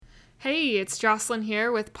Hey, it's Jocelyn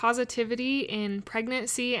here with Positivity in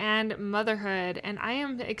Pregnancy and Motherhood, and I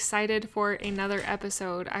am excited for another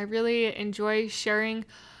episode. I really enjoy sharing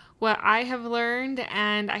what I have learned,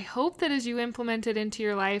 and I hope that as you implement it into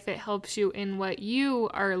your life, it helps you in what you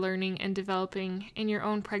are learning and developing in your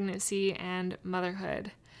own pregnancy and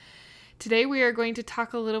motherhood. Today we are going to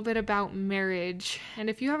talk a little bit about marriage, and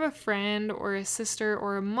if you have a friend or a sister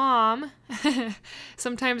or a mom,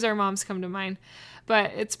 sometimes our moms come to mind,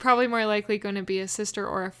 but it's probably more likely going to be a sister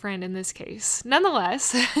or a friend in this case.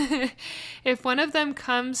 Nonetheless, if one of them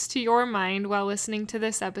comes to your mind while listening to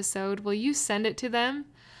this episode, will you send it to them?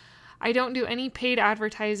 I don't do any paid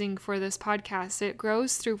advertising for this podcast. It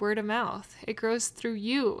grows through word of mouth. It grows through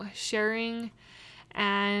you sharing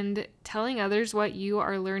and telling others what you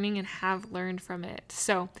are learning and have learned from it.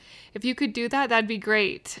 So if you could do that, that'd be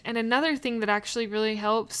great. And another thing that actually really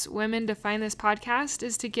helps women to find this podcast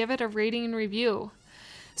is to give it a rating and review.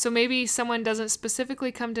 So maybe someone doesn't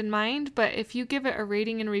specifically come to mind, but if you give it a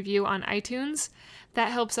rating and review on iTunes,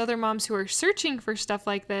 that helps other moms who are searching for stuff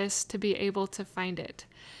like this to be able to find it.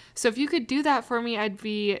 So if you could do that for me, I'd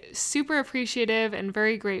be super appreciative and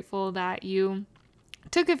very grateful that you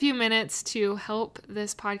took a few minutes to help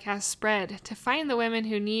this podcast spread, to find the women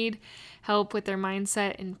who need help with their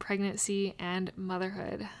mindset in pregnancy and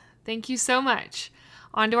motherhood. Thank you so much.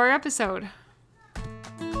 On to our episode.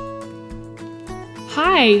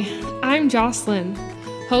 Hi, I'm Jocelyn,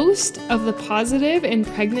 host of the Positive in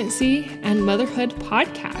Pregnancy and Motherhood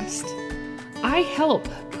podcast. I help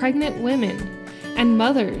pregnant women and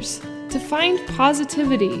mothers to find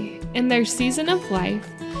positivity in their season of life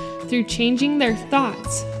through changing their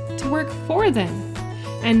thoughts to work for them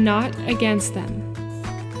and not against them.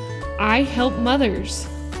 I help mothers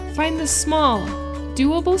find the small,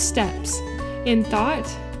 doable steps in thought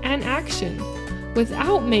and action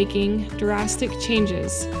without making drastic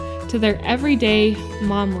changes to their everyday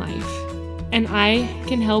mom life. And I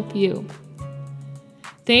can help you.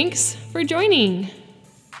 Thanks for joining.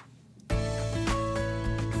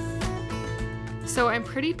 So I'm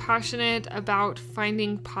pretty passionate about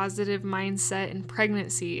finding positive mindset in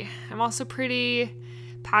pregnancy. I'm also pretty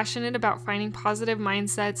passionate about finding positive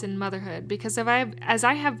mindsets in motherhood because as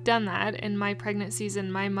I have done that in my pregnancies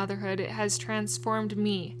and my motherhood, it has transformed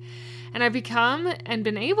me. And I've become and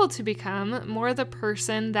been able to become more the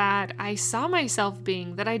person that I saw myself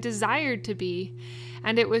being, that I desired to be.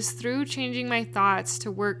 And it was through changing my thoughts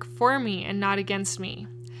to work for me and not against me.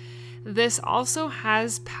 This also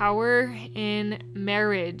has power in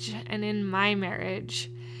marriage and in my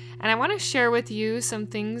marriage. And I want to share with you some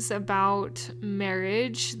things about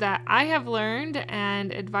marriage that I have learned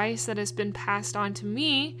and advice that has been passed on to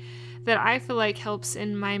me that I feel like helps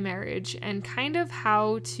in my marriage and kind of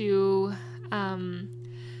how to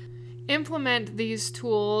implement these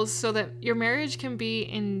tools so that your marriage can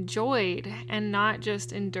be enjoyed and not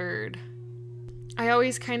just endured. I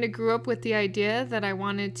always kind of grew up with the idea that I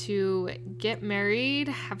wanted to get married,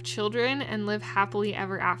 have children, and live happily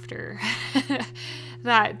ever after.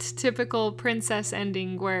 That typical princess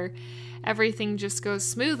ending where everything just goes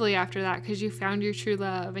smoothly after that because you found your true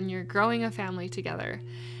love and you're growing a family together.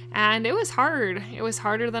 And it was hard. It was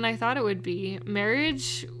harder than I thought it would be.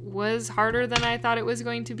 Marriage was harder than I thought it was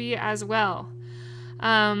going to be as well.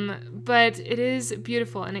 But it is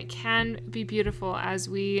beautiful, and it can be beautiful as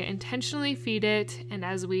we intentionally feed it and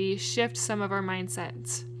as we shift some of our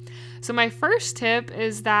mindsets. So my first tip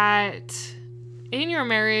is that in your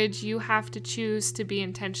marriage, you have to choose to be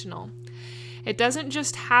intentional. It doesn't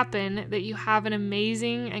just happen that you have an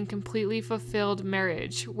amazing and completely fulfilled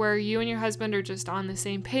marriage where you and your husband are just on the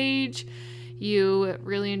same page. You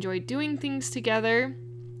really enjoy doing things together.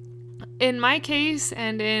 In my case,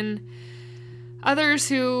 and in others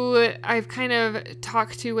who I've kind of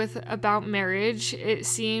talked to with about marriage, it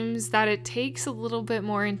seems that it takes a little bit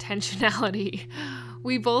more intentionality.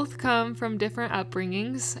 We both come from different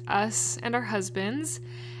upbringings, us and our husbands,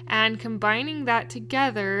 and combining that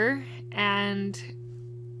together and,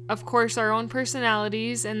 of course, our own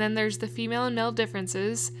personalities, and then there's the female and male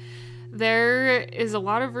differences, there is a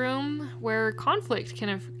lot of room where conflict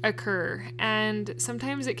can occur, and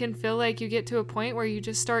sometimes it can feel like you get to a point where you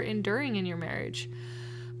just start enduring in your marriage.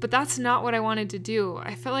 But that's not what I wanted to do.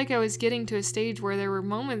 I felt like I was getting to a stage where there were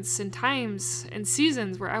moments and times and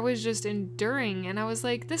seasons where I was just enduring, and I was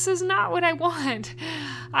like, this is not what I want.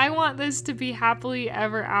 I want this to be happily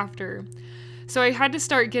ever after. So I had to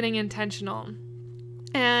start getting intentional.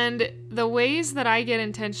 And the ways that I get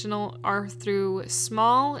intentional are through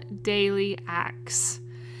small daily acts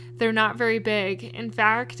They're not very big. In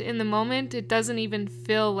fact, in the moment, it doesn't even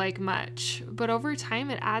feel like much, but over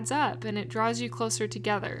time it adds up and it draws you closer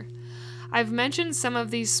together. I've mentioned some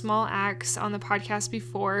of these small acts on the podcast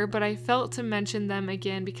before, but I felt to mention them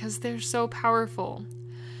again because they're so powerful.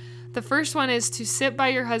 The first one is to sit by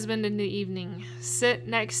your husband in the evening. Sit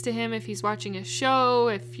next to him if he's watching a show,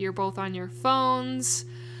 if you're both on your phones.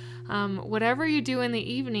 Whatever you do in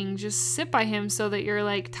the evening, just sit by him so that you're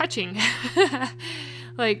like touching.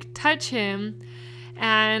 Like touch him.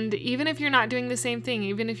 And even if you're not doing the same thing,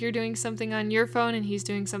 even if you're doing something on your phone and he's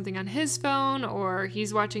doing something on his phone, or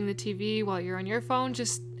he's watching the TV while you're on your phone,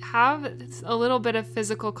 just have a little bit of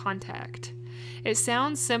physical contact. It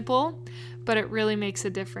sounds simple, but it really makes a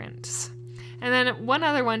difference. And then one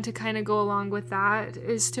other one to kind of go along with that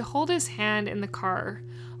is to hold his hand in the car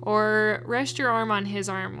or rest your arm on his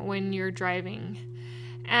arm when you're driving.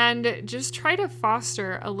 And just try to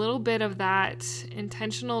foster a little bit of that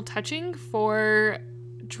intentional touching for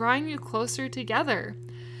drawing you closer together.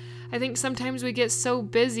 I think sometimes we get so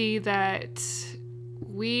busy that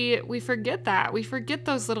we forget that. We forget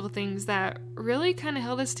those little things that really kind of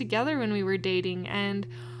held us together when we were dating and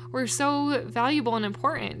were so valuable and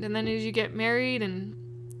important. And then as you get married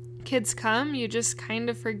and kids come, you just kind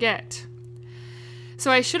of forget. So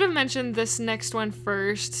I should have mentioned this next one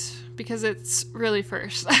first because it's really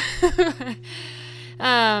first. But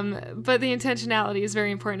the intentionality is very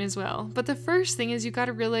important as well. But the first thing is you got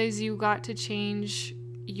to realize you got to change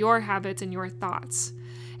your habits and your thoughts.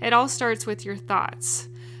 It all starts with your thoughts.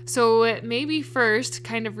 So maybe first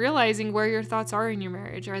kind of realizing where your thoughts are in your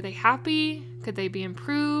marriage. Are they happy? Could they be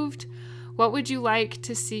improved? What would you like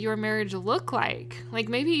to see your marriage look like? Like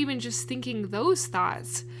maybe even just thinking those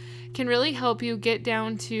thoughts can really help you get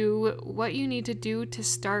down to what you need to do to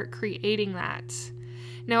start creating that.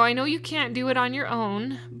 Now, I know you can't do it on your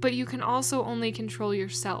own, but you can also only control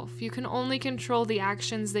yourself. You can only control the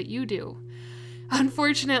actions that you do.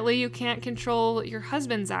 Unfortunately, you can't control your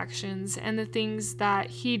husband's actions and the things that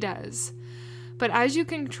he does. But as you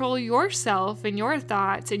control yourself and your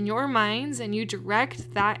thoughts and your minds, and you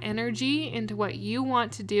direct that energy into what you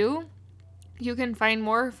want to do, you can find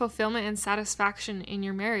more fulfillment and satisfaction in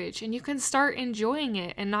your marriage, and you can start enjoying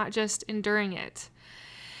it and not just enduring it.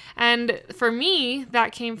 And for me,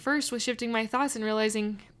 that came first with shifting my thoughts and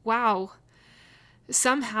realizing, wow,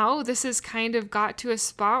 somehow this has kind of got to a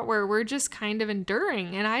spot where we're just kind of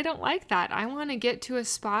enduring, and I don't like that. I want to get to a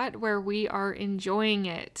spot where we are enjoying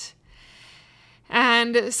it.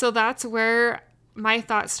 And so that's where my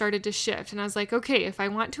thoughts started to shift. And I was like, okay, if I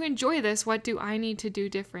want to enjoy this, what do I need to do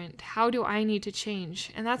different? How do I need to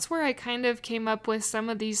change? And that's where I kind of came up with some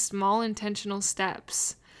of these small intentional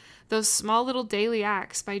steps, those small little daily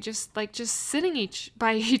acts by just sitting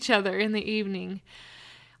by each other in the evening,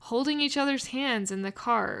 holding each other's hands in the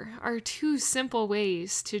car are 2 simple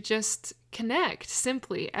ways to just connect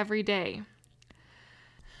simply every day.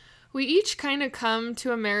 We each kind of come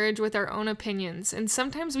to a marriage with our own opinions, and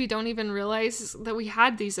sometimes we don't even realize that we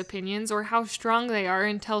had these opinions or how strong they are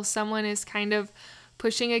until someone is kind of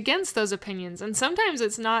pushing against those opinions. And sometimes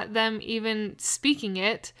it's not them even speaking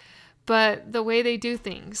it, but the way they do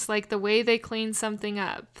things, like the way they clean something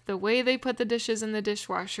up, the way they put the dishes in the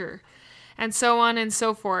dishwasher, and so on and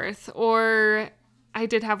so forth. Or I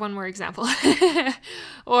did have one more example.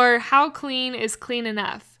 Or how clean is clean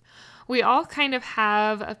enough? We all kind of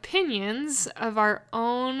have opinions of our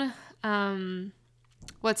own,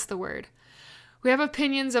 We have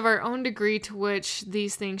opinions of our own degree to which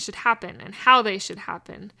these things should happen and how they should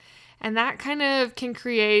happen. And that kind of can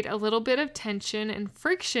create a little bit of tension and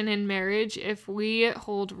friction in marriage if we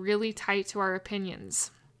hold really tight to our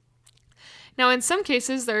opinions. Now, in some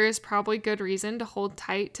cases, there is probably good reason to hold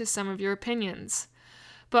tight to some of your opinions.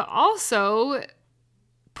 But also,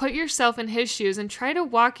 put yourself in his shoes and try to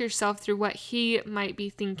walk yourself through what he might be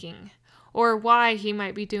thinking or why he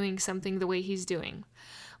might be doing something the way he's doing.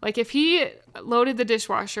 Like if he loaded the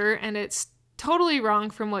dishwasher and it's totally wrong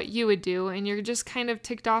from what you would do and you're just kind of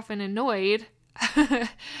ticked off and annoyed,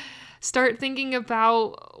 start thinking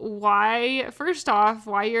about why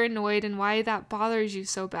you're annoyed and why that bothers you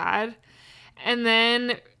so bad. And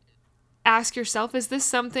then ask yourself, is this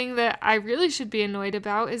something that I really should be annoyed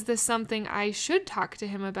about? Is this something I should talk to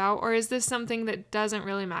him about? Or is this something that doesn't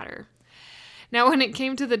really matter? Now, when it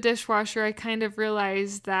came to the dishwasher, I kind of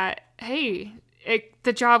realized that, hey,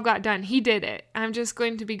 the job got done. He did it. I'm just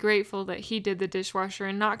going to be grateful that he did the dishwasher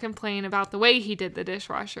and not complain about the way he did the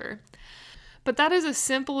dishwasher. But that is a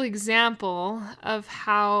simple example of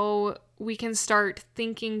how we can start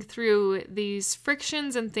thinking through these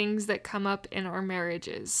frictions and things that come up in our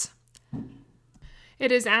marriages.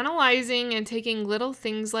 It is analyzing and taking little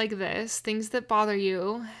things like this, things that bother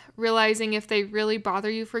you, realizing if they really bother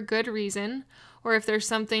you for good reason, or if there's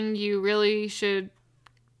something you really should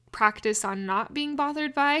practice on not being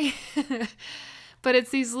bothered by. But it's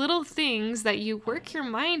these little things that you work your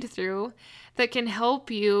mind through that can help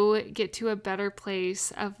you get to a better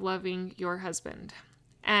place of loving your husband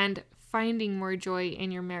and finding more joy in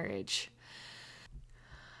your marriage.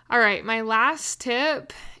 All right, my last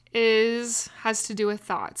tip has to do with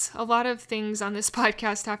thoughts. A lot of things on this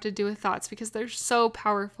podcast have to do with thoughts because they're so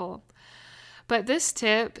powerful. But this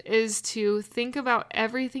tip is to think about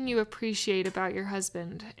everything you appreciate about your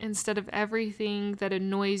husband instead of everything that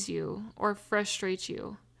annoys you or frustrates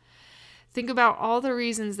you. Think about all the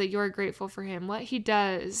reasons that you're grateful for him, what he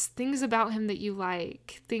does, things about him that you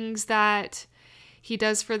like, things that he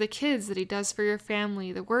does for the kids, that he does for your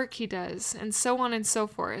family, the work he does, and so on and so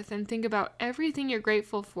forth. And think about everything you're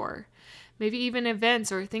grateful for, maybe even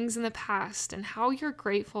events or things in the past, and how you're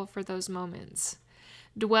grateful for those moments.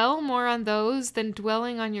 Dwell more on those than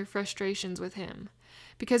dwelling on your frustrations with him.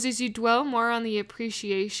 Because as you dwell more on the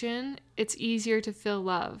appreciation, it's easier to feel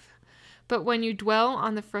love. But when you dwell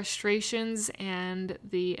on the frustrations and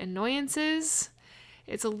the annoyances,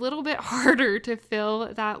 it's a little bit harder to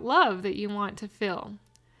feel that love that you want to feel.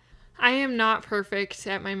 I am not perfect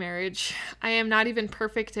at my marriage. I am not even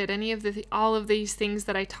perfect at all of these things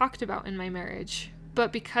that I talked about in my marriage.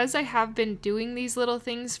 But because I have been doing these little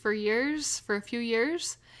things for a few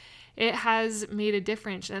years, it has made a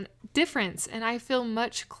difference, and I feel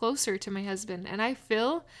much closer to my husband, and I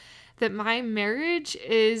feel that my marriage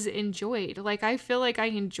is enjoyed. Like, I feel like I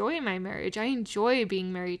enjoy my marriage. I enjoy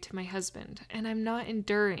being married to my husband, and I'm not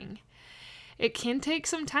enduring. It can take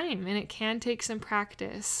some time, and it can take some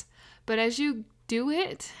practice, but as you do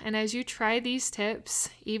it, and as you try these tips,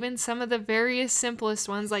 even some of the various simplest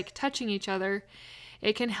ones like touching each other,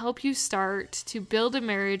 it can help you start to build a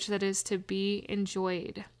marriage that is to be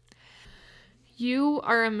enjoyed. You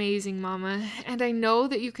are amazing, Mama, and I know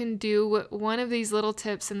that you can do one of these little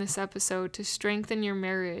tips in this episode to strengthen your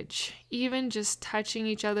marriage, even just touching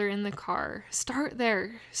each other in the car. Start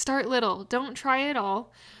there. Start little. Don't try it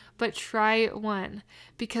all, but try one,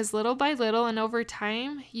 because little by little and over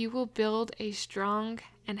time, you will build a strong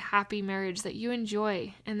and happy marriage that you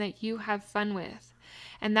enjoy and that you have fun with.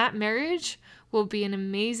 And that marriage will be an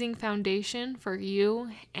amazing foundation for you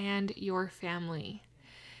and your family.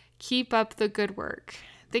 Keep up the good work.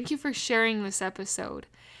 Thank you for sharing this episode.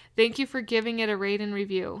 Thank you for giving it a rate and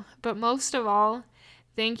review. But most of all,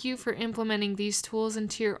 thank you for implementing these tools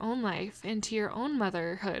into your own life, into your own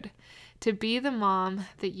motherhood, to be the mom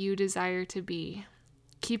that you desire to be.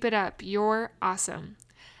 Keep it up. You're awesome.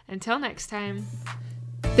 Until next time.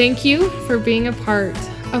 Thank you for being a part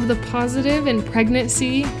of the Positive in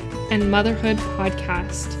Pregnancy and Motherhood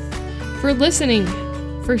podcast, for listening,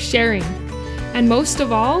 for sharing, and most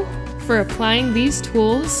of all, for applying these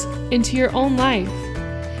tools into your own life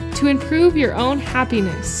to improve your own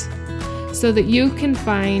happiness so that you can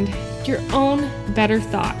find your own better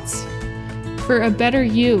thoughts for a better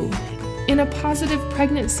you in a positive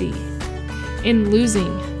pregnancy, in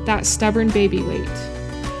losing that stubborn baby weight,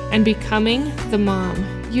 and becoming the mom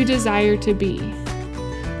you desire to be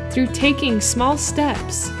through taking small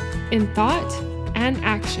steps in thought and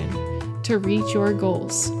action to reach your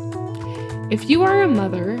goals. If you are a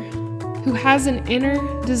mother who has an inner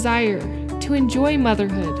desire to enjoy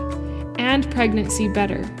motherhood and pregnancy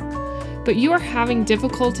better, but you are having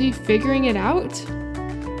difficulty figuring it out,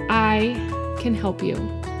 I can help you.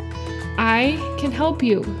 I can help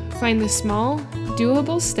you find the small,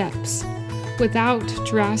 doable steps without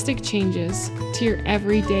drastic changes to your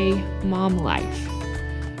everyday mom life.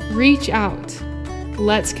 Reach out,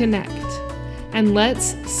 let's connect, and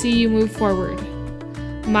let's see you move forward.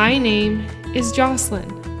 My name is Jocelyn,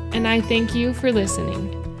 and I thank you for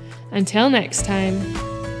listening. Until next time.